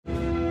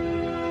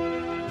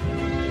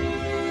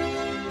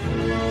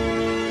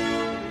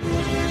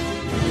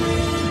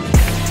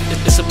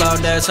about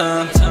that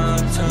time.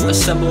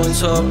 Assemble and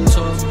talk.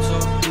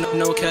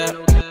 No cap.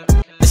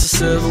 It's a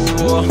civil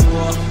war.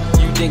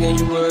 You thinking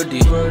you worthy?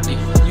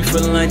 You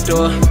feeling like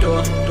door.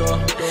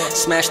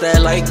 Smash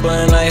that like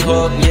button like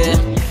Hawk, yeah.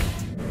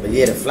 But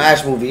yeah, the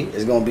Flash movie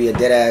is gonna be a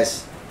dead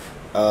ass,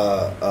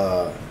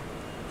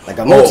 like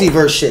a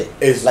multiverse shit.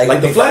 It's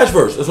like the Flash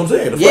verse. That's what I'm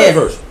saying. The Flash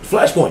verse,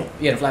 Flashpoint.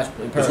 Yeah, the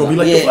Flashpoint. It's gonna be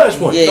like the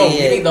Flashpoint. You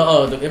think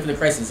the Infinite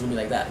Crisis is gonna be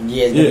like that?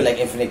 Yeah, it's gonna be like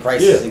Infinite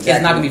Crisis. Yeah. Exactly.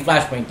 It's not gonna be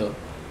Flashpoint though.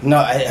 No,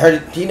 I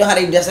heard. You know how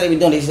that's how they be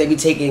doing. They be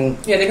taking.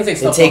 Yeah, they can take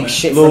stuff. They take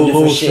shit from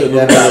different shit.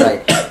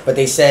 But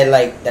they said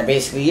like that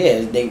basically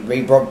they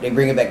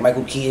bring it back.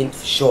 Michael Keaton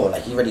for sure.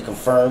 Like he already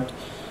confirmed.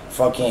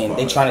 Fucking,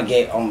 they trying to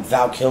get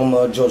Val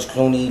Kilmer, George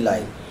Clooney,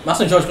 like. My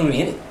son George Clooney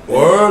in it.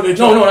 Or they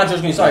no, not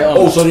George Clooney. Sorry.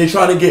 So they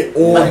trying to get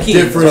all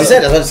different. That's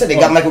what I said. They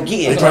got Michael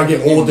Keaton. They trying to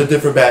get all the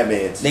different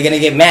Batmans. They're gonna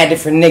get mad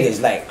different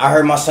niggas. Like I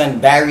heard my son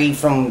Barry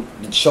from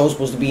the show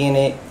supposed to be in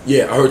it.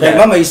 Yeah, I heard like, that.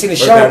 Remember you see the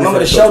show? Remember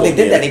the show? They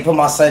did that. They put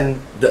my son.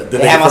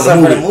 They had my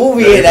son for the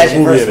movie. Yeah, that's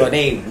your first one.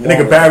 They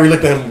nigga Barry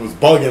looked at him and was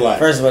bugging like.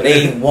 First of all,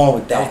 they won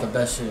with that. That was the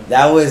best shit.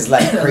 That was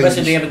like crazy. The best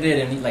shit they ever did,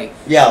 and he like.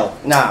 Yo,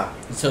 nah.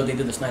 Until they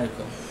did the Snyder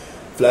Cut.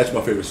 Flash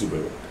my favorite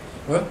superhero.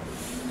 What?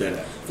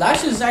 Dead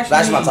Flash is actually.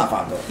 Flash is my top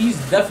 5 though. He's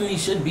definitely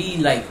should be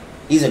like.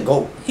 He's a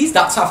GOAT. He's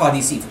top 5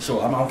 DC for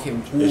sure. I don't care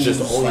who. It's just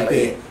the only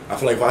thing. I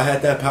feel like if I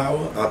had that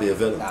power, I'd be a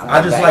villain. Nah,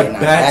 I just like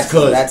bats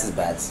because that's his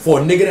bats. For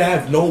a nigga to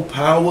have no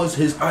powers,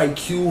 his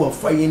IQ of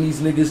fighting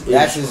these niggas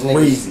that's is his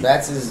crazy. Niggas.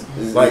 That's his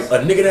like a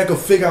nigga that could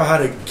figure out how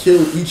to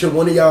kill each and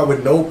one of y'all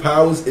with no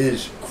powers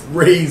is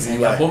crazy.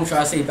 And like, both try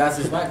to say Bats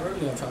is whack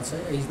earlier. I'm trying to say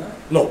he's not.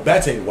 No,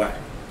 Bats ain't whack.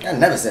 I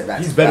never said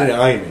Bats. He's better than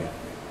Iron Man.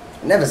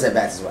 Never said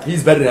Bats is whack.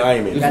 He's better than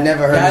Iron Man. I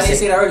never heard. I didn't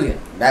say that earlier.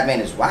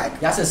 Batman is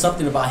whack. Y'all said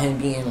something about him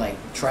being like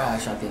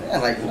trash. I think. Yeah,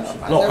 like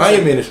no,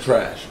 Iron Man is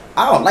trash.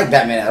 I don't like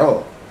Batman at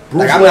all. Bruce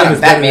like I'm Wayne not a is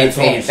Batman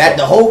fan.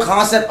 The whole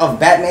concept of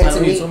Batman to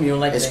me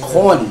like is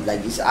corny.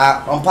 Like it's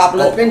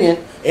unpopular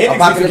opinion. And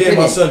unpopular opinion.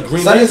 My son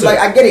Green Son is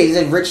Lantern. like I get it. He's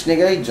a rich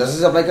nigga. He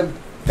dresses up like a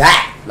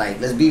bat.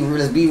 Like let's be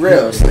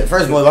real.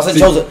 First of all, my son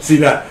chose it. See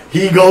that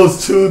he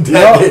goes to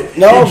that.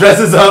 No, he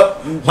dresses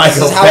up like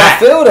this a is how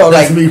bat. I feel though.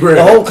 Like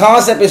the whole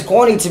concept is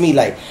corny to me.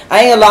 Like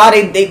I ain't gonna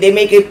lie, they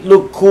make it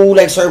look cool.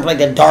 Like certain like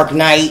the Dark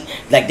Knight.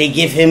 Like they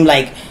give him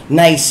like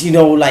nice,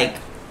 like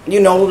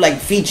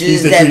features.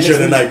 He's the creature of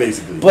the night,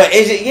 basically. But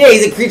it's just,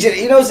 he's a creature.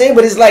 You know what I'm saying?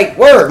 But it's like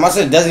word. My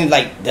son doesn't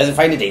fight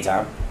in the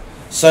daytime.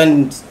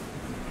 Son,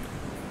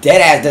 dead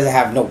ass doesn't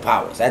have no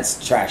powers.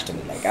 That's trash to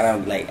me. Like I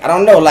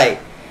don't know. Like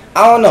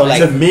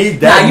to me,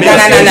 that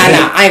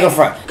nah. I ain't gonna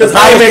front. Because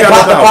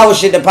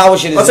the power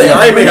shit is. I'm saying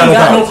I ain't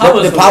got no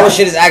powers. The power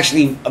shit is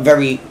actually a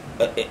very.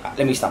 Let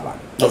me stop lying.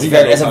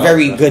 That's a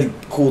very good,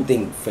 cool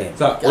thing for him.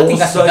 So all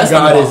son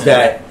got is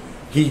that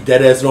he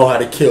dead ass know how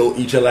to kill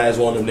each and last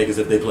one of them niggas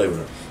if they play with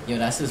him. Yo,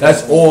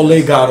 that's all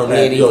they got on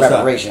that.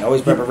 Preparation.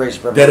 Always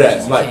preparation. Dead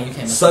ass. Like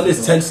son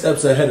is 10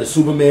 steps ahead of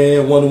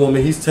Superman, Wonder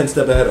Woman. He's 10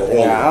 steps ahead of all.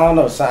 Yeah, I don't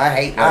know. So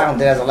I don't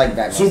like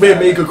that. Superman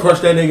may could crush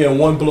that nigga in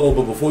one blow,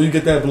 but before you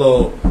get that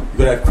blow,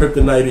 you're gonna have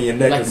kryptonite in your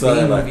neck and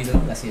something like.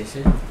 That's your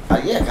shit.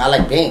 Yeah, I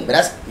like Bane, but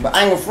I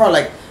ain't gonna front.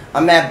 Like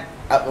I'm mad.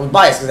 I was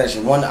biased because that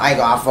shit. One, I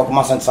fuck with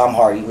my son Tom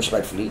Hardy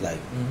respectfully. Like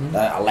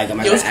I like him.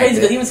 It was crazy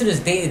because even to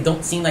this day, it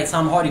don't seem like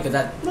Tom Hardy because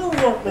that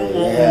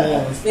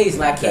his face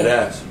like that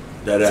ass.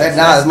 Nah,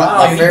 it's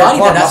my favorite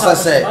part. My son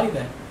said,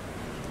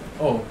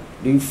 "Oh,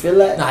 do you feel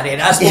that?" Nah,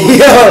 that's what.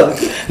 Yo,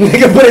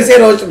 nigga put his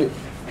head on you.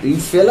 Do you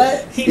feel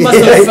that? He must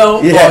have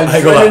felt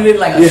adrenaline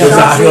like a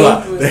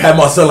shot. They had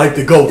my son like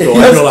the GOAT though.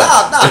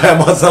 They had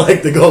my son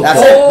like the GOAT.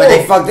 That's it. But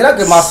they fucked it up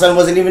because my son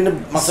wasn't even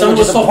my son was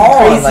just a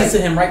pawn. Crazy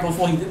to him right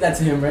before he did that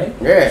to him, right?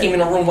 Yeah. He came in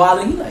the room wild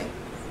and he like.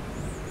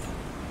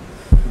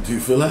 Do you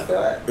feel that?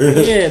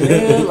 Yeah,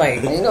 man.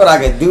 Like you know what I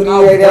can do to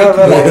you right now,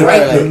 bro?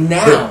 Right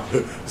now.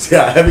 See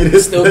how heavy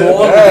this still going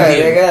on.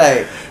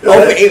 Dad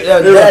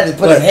just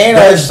put his hand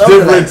on his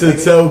shoulder. That's different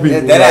to tell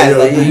people.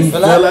 Like, you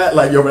feel that?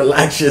 Like, yo,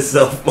 relax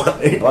yourself, my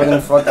nigga. Bugging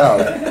the fuck out.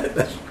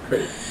 That's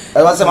great.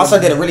 Like I said, my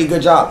son did a really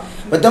good job.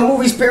 But the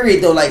movies,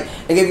 period, though, like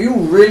if you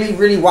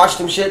really watch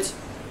them shits,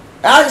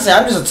 like I said,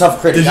 I'm just a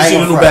tough critic. Did you see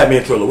the new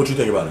Batman trailer? What you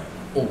think about it?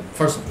 Oh,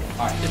 first of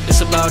all, alright.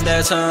 It's about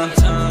that time.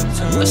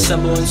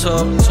 Assemble and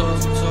talk.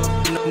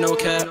 No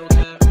cap.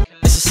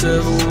 It's a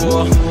civil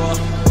war.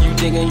 You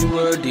thinking you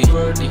worthy?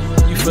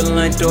 You feeling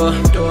like door.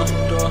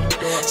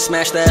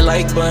 Smash that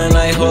like button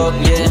like Hawk,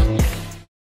 yeah.